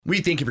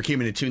We thank you for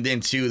keeping it tuned in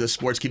to the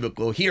Sports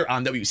Cubicle here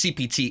on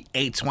WCPT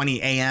 820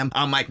 AM.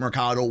 I'm Mike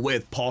Mercado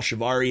with Paul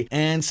Shivari,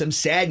 and some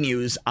sad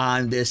news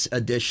on this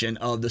edition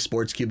of the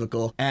Sports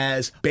Cubicle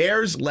as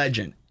Bears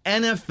legend,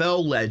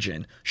 NFL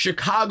legend,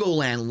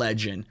 Chicagoland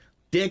legend,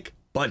 Dick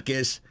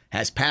Butkus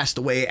has passed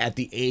away at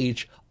the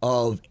age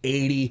of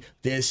 80.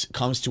 This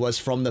comes to us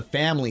from the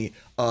family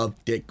of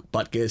Dick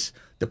Butkus.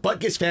 The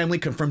Butkus family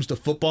confirms the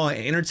football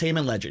and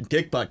entertainment legend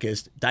Dick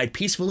Butkus died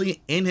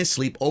peacefully in his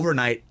sleep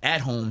overnight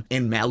at home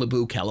in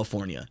Malibu,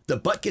 California. The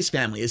Butkus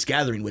family is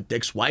gathering with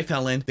Dick's wife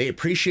Helen. They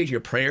appreciate your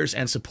prayers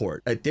and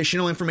support.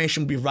 Additional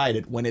information will be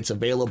provided when it's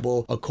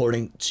available,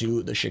 according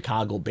to the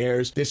Chicago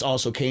Bears. This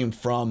also came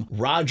from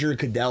Roger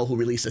Goodell, who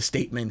released a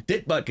statement.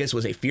 Dick Butkus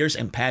was a fierce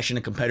and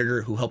passionate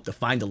competitor who helped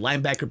define the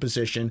linebacker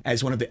position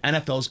as one of the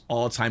NFL's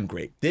all-time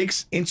greats.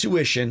 Dick's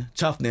intuition,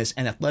 toughness,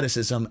 and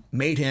athleticism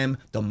made him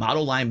the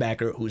model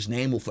linebacker whose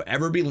name will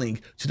forever be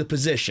linked to the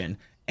position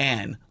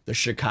and the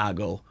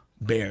Chicago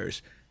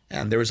Bears.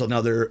 And there was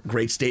another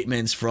great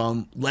statements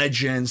from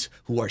legends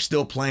who are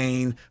still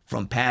playing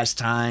from past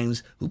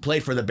times, who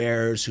played for the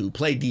Bears, who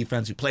played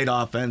defense, who played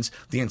offense.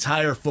 The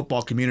entire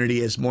football community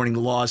is mourning the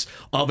loss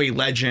of a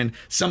legend,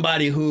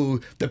 somebody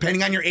who,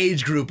 depending on your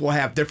age group, will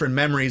have different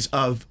memories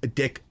of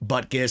Dick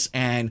Butkus.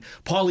 And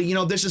Paulie, you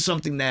know, this is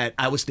something that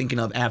I was thinking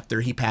of after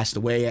he passed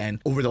away,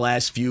 and over the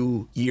last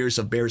few years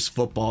of Bears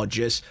football,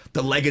 just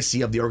the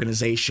legacy of the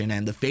organization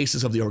and the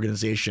faces of the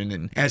organization.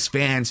 And as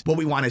fans, what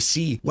we want to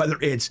see, whether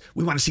it's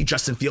we want to see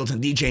Justin Fields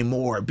and DJ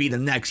Moore be the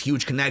next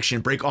huge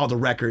connection, break all the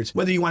records,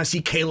 whether you want to see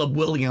Caleb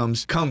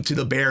Williams come to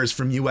the Bears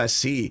from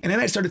USC. And then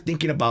I started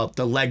thinking about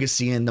the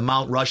legacy and the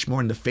Mount Rushmore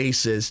and the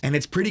faces, and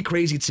it's pretty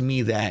crazy to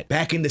me that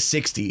back in the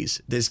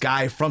 60s, this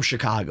guy from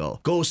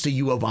Chicago goes to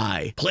U of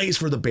I, plays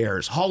for the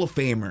Bears, Hall of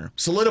Famer,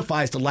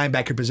 solidifies the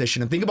linebacker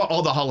position, and think about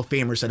all the Hall of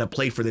Famers that have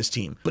played for this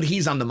team, but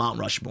he's on the Mount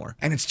Rushmore.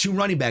 And it's two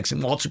running backs in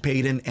Walter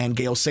Payton and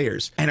Gale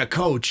Sayers, and a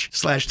coach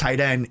 /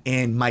 tight end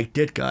in Mike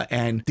Ditka,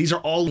 and these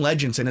are all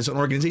legends. And as an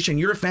organization,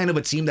 you're a fan of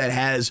a team that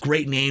has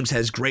great names,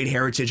 has great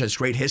heritage, has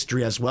great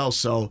history as well.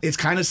 So it's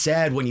kind of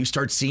sad when you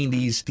start seeing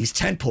these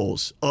tent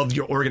poles of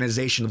your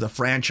organization, of the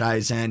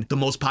franchise, and the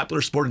most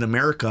popular sport in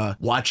America,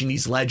 watching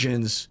these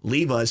legends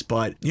leave us.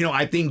 But, you know,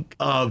 I think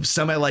of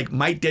somebody like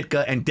Mike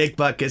Ditka and Dick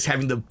Butkus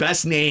having the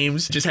best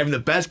names, just having the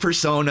best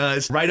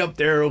personas, right up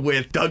there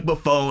with Doug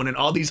Buffone and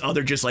all these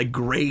other just like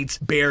great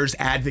Bears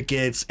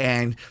advocates,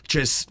 and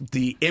just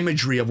the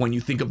imagery of when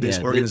you think of this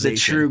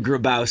organization. The true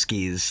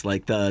Grabowskis,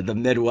 like the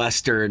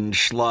Midwestern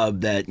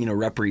schlub that, you know,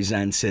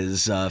 represents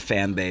his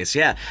fan base.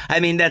 Yeah, I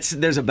mean,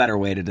 there's a better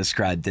way to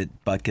describe Dick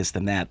Butkus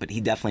than that, but he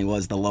definitely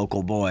was the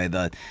local boy,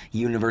 the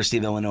University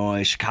of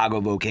Illinois, Chicago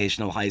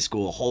Vocational High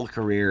School, whole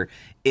career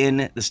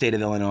in the state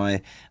of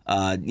Illinois.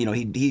 You know,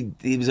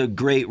 he was a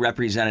great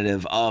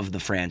representative of the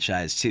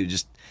franchise too,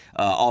 just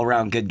all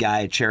around good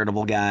guy,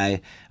 charitable guy.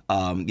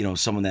 You know,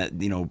 someone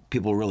that, you know,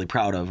 people are really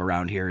proud of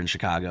around here in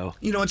Chicago.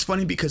 You know, it's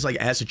funny because like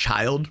as a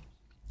child,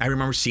 I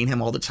remember seeing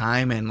him all the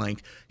time, and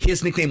like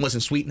his nickname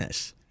wasn't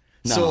Sweetness.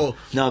 No,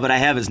 but I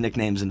have his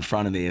nicknames in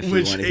front of me if you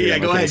want to hear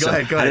them. Go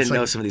ahead. I didn't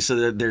know some of these.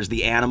 So there's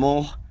the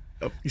Animal,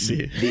 you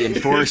see the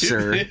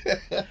Enforcer,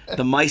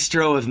 the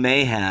Maestro of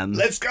Mayhem.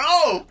 Let's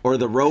go! Or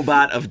the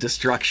Robot of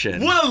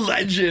Destruction. What a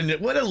legend!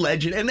 What a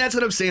legend! And that's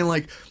what I'm saying.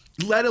 Like,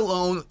 let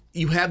alone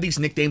you have these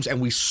nicknames,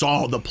 and we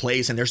saw the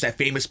plays, and there's that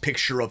famous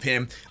picture of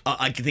him,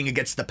 I think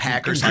against the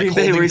Packers. Green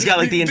Bay, where he's got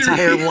like the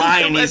entire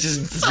line. He's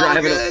just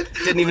driving.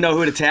 Didn't even know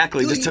who to tackle.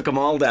 He just took them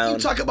all down. You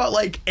talk about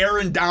like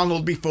Aaron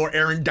Donald before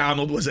Aaron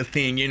Donald was a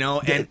thing, you know,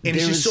 and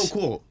it's just so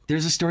cool.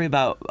 There's a story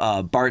about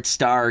Bart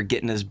Starr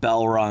getting his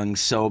bell rung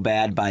so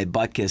bad by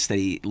Butkus that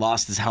he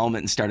lost his helmet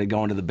and started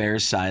going to the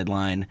Bears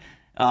sideline.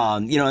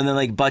 You know, and then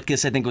like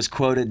Butkus, I think, was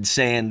quoted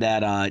saying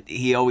that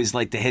he always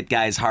liked to hit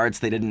guys hard so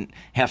they didn't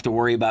have to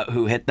worry about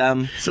who hit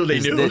them. So they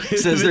knew.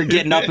 So as they're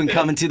getting up and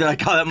coming to, they're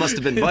like, oh, that must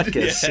have been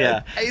Butkus.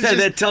 Yeah.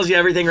 That tells you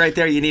everything right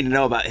there you need to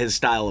know about his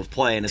style of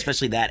play, and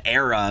especially that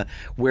era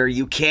where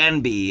you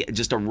can be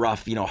just a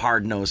rough, you know,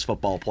 hard-nosed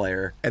football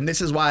player. And this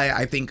is why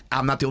I think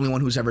I'm not the only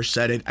one who's ever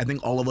said it. I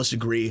think all of us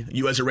agree.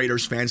 You as a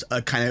Raiders fans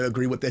kind of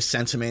agree with this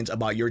sentiment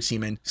about your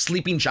team and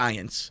sleeping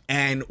giants.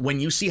 And when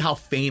you see how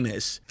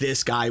famous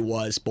this guy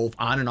was, both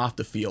on and off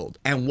the field,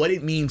 and what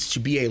it means to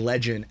be a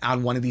legend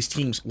on one of these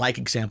teams, like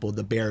example,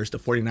 the Bears, the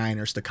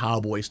 49ers, the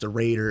Cowboys, the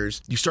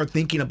Raiders, you start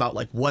thinking about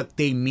like what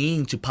they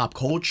mean to pop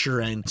culture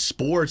and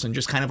sports and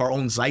just kind of our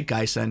own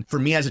zeitgeist. And for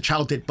me as a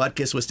child, Dick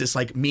Butkus was this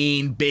like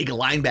mean, big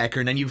linebacker,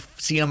 and then you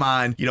see him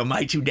on, you know,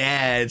 My Two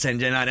Dads and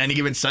then on Any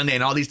Given Sunday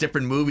and all these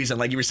different movies, and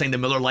like you were saying, the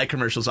Miller Lite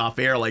commercials off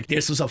air, like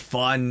this was a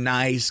fun,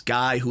 nice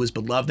guy who was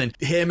beloved, and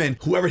him and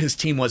whoever his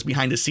team was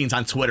behind the scenes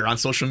on Twitter, on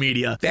social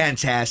media,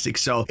 fantastic.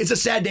 So it's a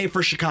sad day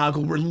for Chicago.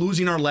 We're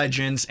losing our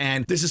legends,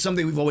 and this is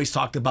something we've always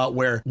talked about,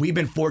 where we've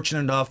been fortunate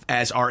enough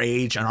as our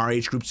age and our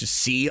age groups to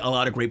see a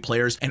lot of great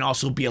players and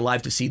also be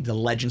alive to see the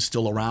legends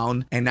still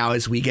around. And now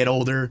as we get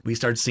older, we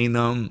start seeing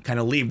them kind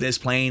of leave this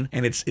plane,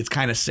 and it's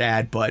kind of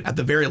sad. But at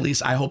the very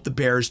least, I hope the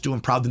Bears do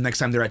them proud the next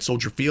time they're at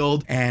Soldier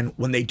Field, and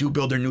when they do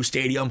build their new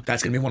stadium,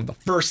 that's going to be one of the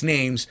first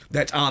names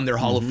that's on their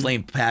Hall of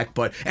Fame pack.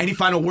 But any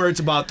final words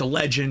about the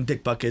legend,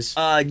 Dick Butkus?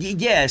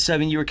 Yes, I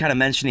mean, you were kind of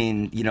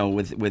mentioning,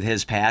 with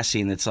his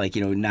passing, it's like,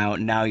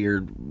 now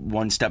you're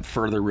one step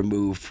further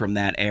removed from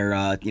that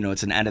era.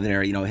 It's an end of an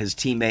era. His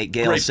teammate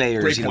Gale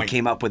Sayers,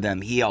 came up with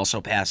them. He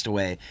also passed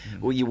away.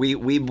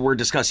 We were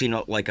discussing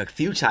like a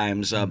few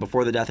times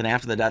before the death and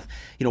after the death.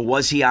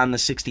 Was he on the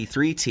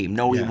 '63 team?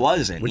 No, he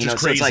wasn't. Which is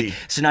crazy. So it's like,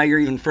 so now you're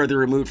even further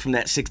removed from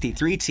that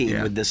 '63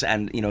 team with this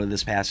end,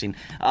 this passing.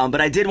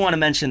 But I did want to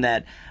mention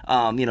that,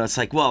 it's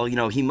like, well,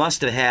 he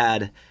must have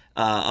had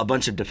a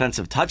bunch of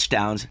defensive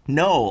touchdowns.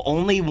 No,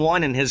 only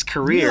one in his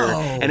career,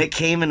 and it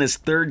came in his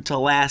third to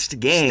last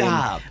game.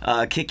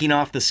 Kicking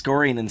off the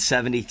scoring in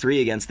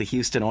 '73 against the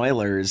Houston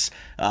Oilers.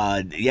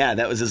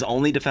 That was his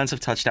only defensive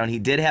touchdown. He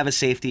did have a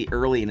safety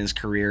early in his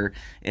career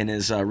in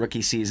his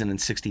rookie season in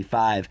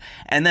 '65.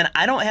 And then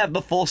I don't have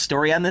the full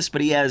story on this,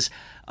 but he has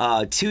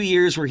 2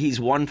 years where he's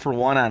 1 for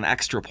 1 on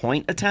extra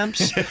point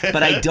attempts,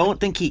 but I don't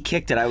think he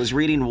kicked it. I was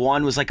reading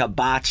one was like a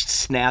botched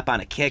snap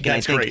on a kick, and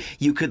I think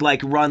you could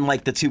like run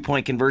like the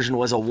 2-point conversion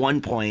was a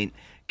 1-point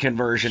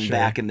conversion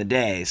back in the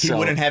day. So he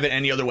wouldn't have it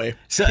any other way.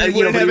 So but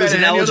he was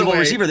an eligible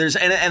receiver. And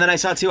then I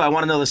saw too. I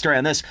want to know the story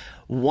on this.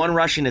 One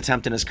rushing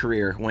attempt in his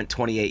career went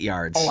 28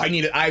 yards. Oh, I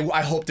need it.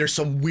 I hope there's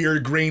some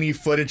weird grainy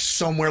footage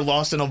somewhere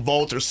lost in a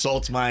vault or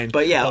Salt's mind.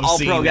 But yeah, all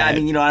pro guy. I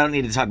mean, I don't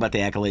need to talk about the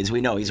accolades.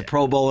 We know he's a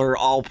Pro Bowler,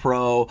 all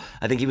pro.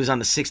 I think he was on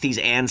the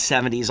 60s and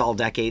 70s all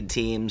decade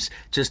teams.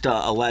 Just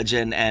a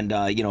legend. And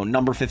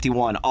number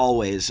 51.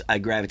 Always I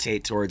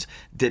gravitate towards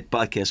Dick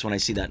Butkus when I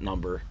see that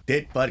number.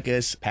 Dick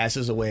Butkus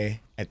passes away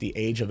at the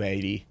age of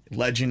 80,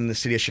 legend in the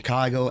city of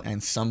Chicago,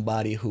 and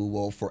somebody who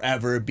will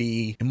forever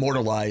be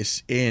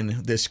immortalized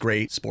in this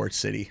great sports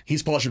city.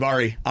 He's Paul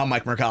Shivari. I'm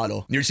Mike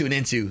Mercado. You're tuned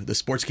into the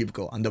Sports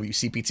Cubicle on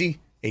WCPT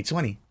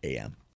 820 AM.